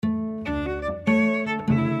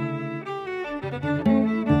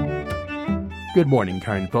Good morning,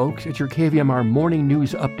 kind folks. It's your KVMR Morning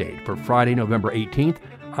News Update for Friday, November 18th.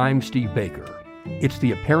 I'm Steve Baker. It's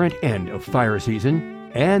the apparent end of fire season,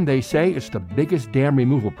 and they say it's the biggest dam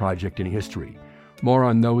removal project in history. More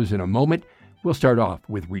on those in a moment. We'll start off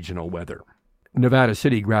with regional weather. Nevada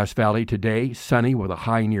City, Grass Valley, today, sunny with a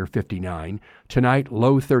high near 59. Tonight,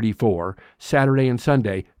 low 34. Saturday and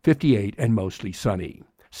Sunday, 58 and mostly sunny.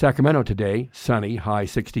 Sacramento today, sunny, high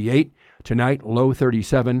 68. Tonight, low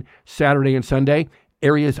 37. Saturday and Sunday,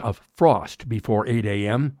 areas of frost before 8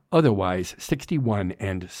 a.m., otherwise 61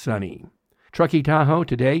 and sunny. Truckee, Tahoe,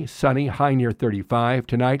 today, sunny, high near 35.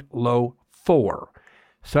 Tonight, low 4.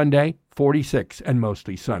 Sunday, 46 and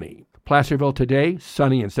mostly sunny. Placerville today,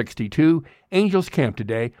 sunny and 62. Angels Camp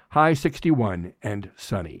today, high 61 and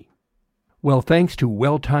sunny. Well, thanks to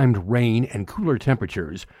well-timed rain and cooler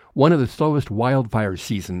temperatures, one of the slowest wildfire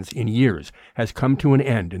seasons in years has come to an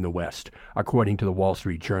end in the West, according to the Wall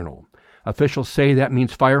Street Journal. Officials say that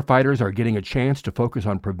means firefighters are getting a chance to focus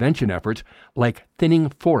on prevention efforts like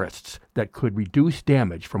thinning forests that could reduce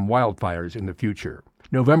damage from wildfires in the future.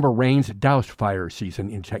 November rains doused fire season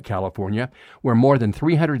in California, where more than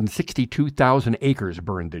 362,000 acres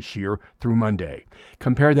burned this year through Monday.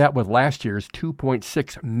 Compare that with last year's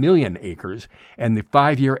 2.6 million acres and the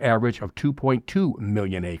 5-year average of 2.2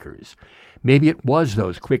 million acres. Maybe it was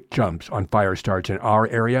those quick jumps on fire starts in our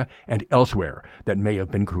area and elsewhere that may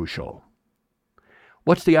have been crucial.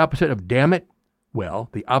 What's the opposite of damn it? Well,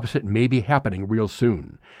 the opposite may be happening real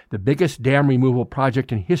soon. The biggest dam removal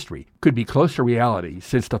project in history could be close to reality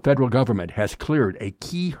since the federal government has cleared a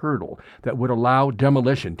key hurdle that would allow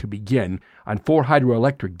demolition to begin on 4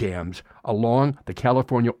 hydroelectric dams along the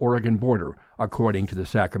California-Oregon border, according to the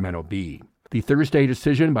Sacramento Bee. The Thursday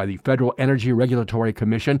decision by the Federal Energy Regulatory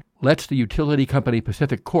Commission lets the utility company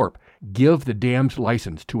Pacific Corp give the dam's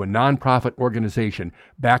license to a nonprofit organization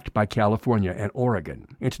backed by California and Oregon.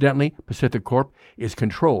 Incidentally, Pacific Corp is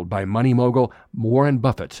controlled by money mogul Warren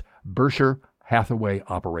Buffett's Berkshire Hathaway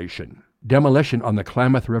operation. Demolition on the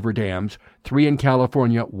Klamath River dams, 3 in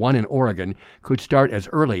California, 1 in Oregon, could start as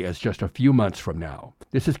early as just a few months from now.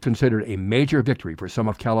 This is considered a major victory for some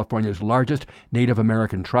of California's largest Native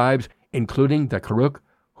American tribes, including the Karuk,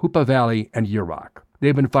 Hoopa Valley, and Yurok.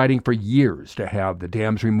 They've been fighting for years to have the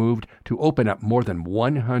dams removed to open up more than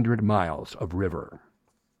 100 miles of river.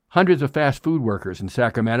 Hundreds of fast food workers in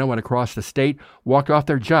Sacramento and across the state walked off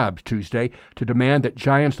their jobs Tuesday to demand that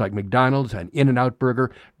giants like McDonald's and In-N-Out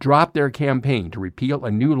Burger drop their campaign to repeal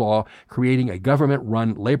a new law creating a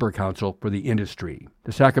government-run labor council for the industry.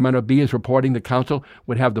 The Sacramento Bee is reporting the council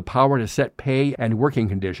would have the power to set pay and working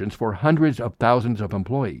conditions for hundreds of thousands of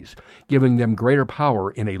employees, giving them greater power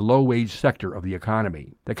in a low-wage sector of the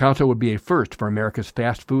economy. The council would be a first for America's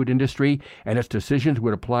fast food industry, and its decisions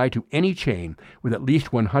would apply to any chain with at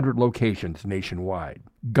least 100 locations nationwide.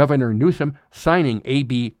 Governor Newsom signing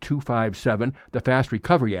AB 257, the Fast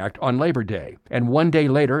Recovery Act, on Labor Day, and one day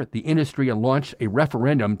later, the industry launched a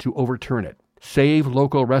referendum to overturn it. Save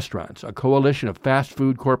Local Restaurants, a coalition of fast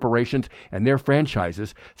food corporations and their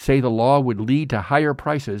franchises, say the law would lead to higher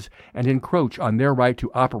prices and encroach on their right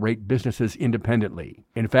to operate businesses independently.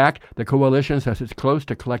 In fact, the coalition says it's close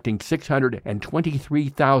to collecting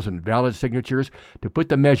 623,000 valid signatures to put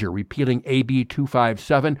the measure repealing AB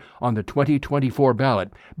 257 on the 2024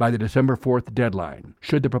 ballot by the December 4th deadline.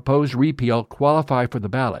 Should the proposed repeal qualify for the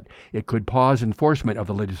ballot, it could pause enforcement of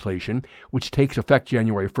the legislation, which takes effect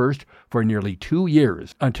January 1st, for nearly 2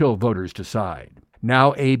 years until voters decide.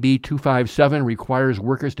 Now, AB 257 requires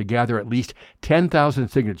workers to gather at least 10,000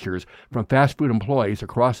 signatures from fast food employees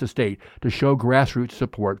across the state to show grassroots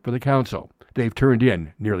support for the council. They've turned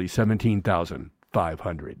in nearly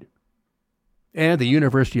 17,500. And the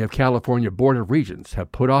University of California Board of Regents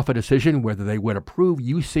have put off a decision whether they would approve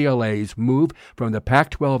UCLA's move from the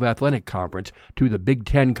Pac-12 Athletic Conference to the Big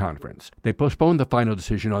Ten Conference. They postponed the final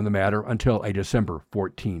decision on the matter until a December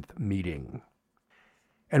 14th meeting.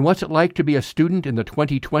 And what's it like to be a student in the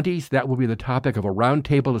 2020s? That will be the topic of a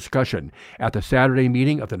roundtable discussion at the Saturday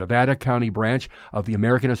meeting of the Nevada County branch of the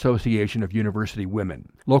American Association of University Women.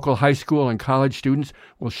 Local high school and college students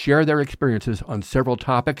will share their experiences on several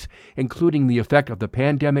topics, including the effect of the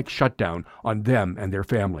pandemic shutdown on them and their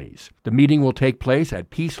families. The meeting will take place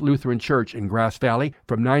at Peace Lutheran Church in Grass Valley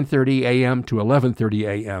from 9:30 a.m. to 11:30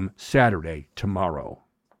 a.m. Saturday, tomorrow.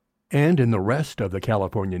 And in the rest of the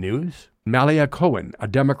California news, Malia Cohen, a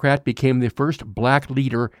Democrat, became the first black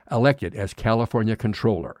leader elected as California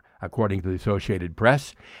Controller, according to the Associated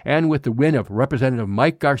Press. And with the win of Representative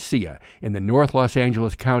Mike Garcia in the North Los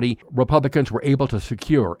Angeles County, Republicans were able to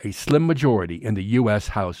secure a slim majority in the U.S.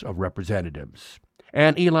 House of Representatives.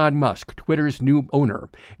 And Elon Musk, Twitter's new owner,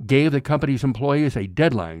 gave the company's employees a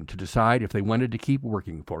deadline to decide if they wanted to keep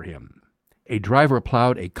working for him. A driver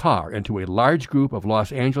plowed a car into a large group of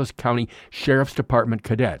Los Angeles County Sheriff's Department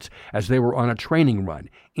cadets as they were on a training run,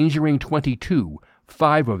 injuring 22,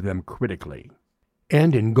 5 of them critically.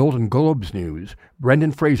 And in Golden Globes news,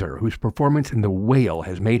 Brendan Fraser, whose performance in The Whale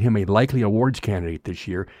has made him a likely awards candidate this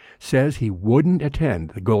year, says he wouldn't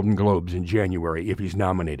attend the Golden Globes in January if he's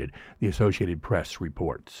nominated, the Associated Press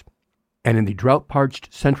reports. And in the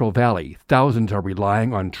drought-parched Central Valley, thousands are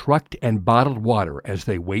relying on trucked and bottled water as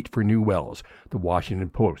they wait for new wells, the Washington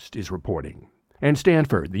Post is reporting. And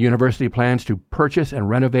Stanford, the university plans to purchase and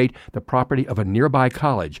renovate the property of a nearby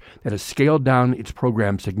college that has scaled down its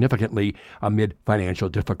program significantly amid financial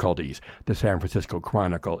difficulties, the San Francisco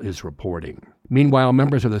Chronicle is reporting. Meanwhile,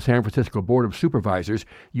 members of the San Francisco Board of Supervisors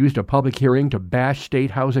used a public hearing to bash state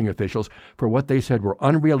housing officials for what they said were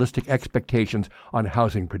unrealistic expectations on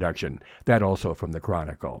housing production. That also from the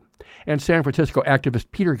Chronicle. And San Francisco activist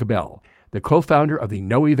Peter Cabell, the co-founder of the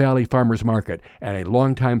Noe Valley Farmers Market and a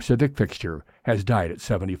longtime civic fixture, has died at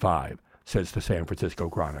 75, says the San Francisco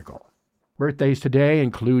Chronicle. Birthdays today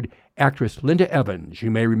include actress Linda Evans. You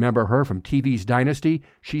may remember her from TV's Dynasty.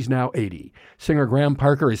 She's now 80. Singer Graham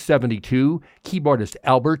Parker is 72. Keyboardist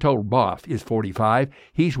Alberto Boff is 45.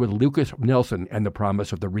 He's with Lucas Nelson and The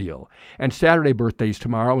Promise of the Real. And Saturday birthdays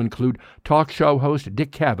tomorrow include talk show host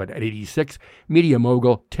Dick Cavett at 86, media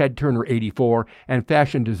mogul Ted Turner 84, and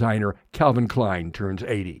fashion designer Calvin Klein turns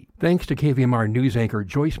 80. Thanks to KVMR news anchor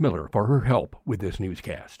Joyce Miller for her help with this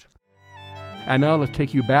newscast. And now let's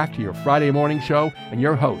take you back to your Friday morning show and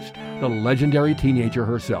your host, the legendary teenager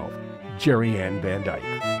herself, Jerry Ann Van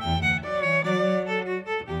Dyke.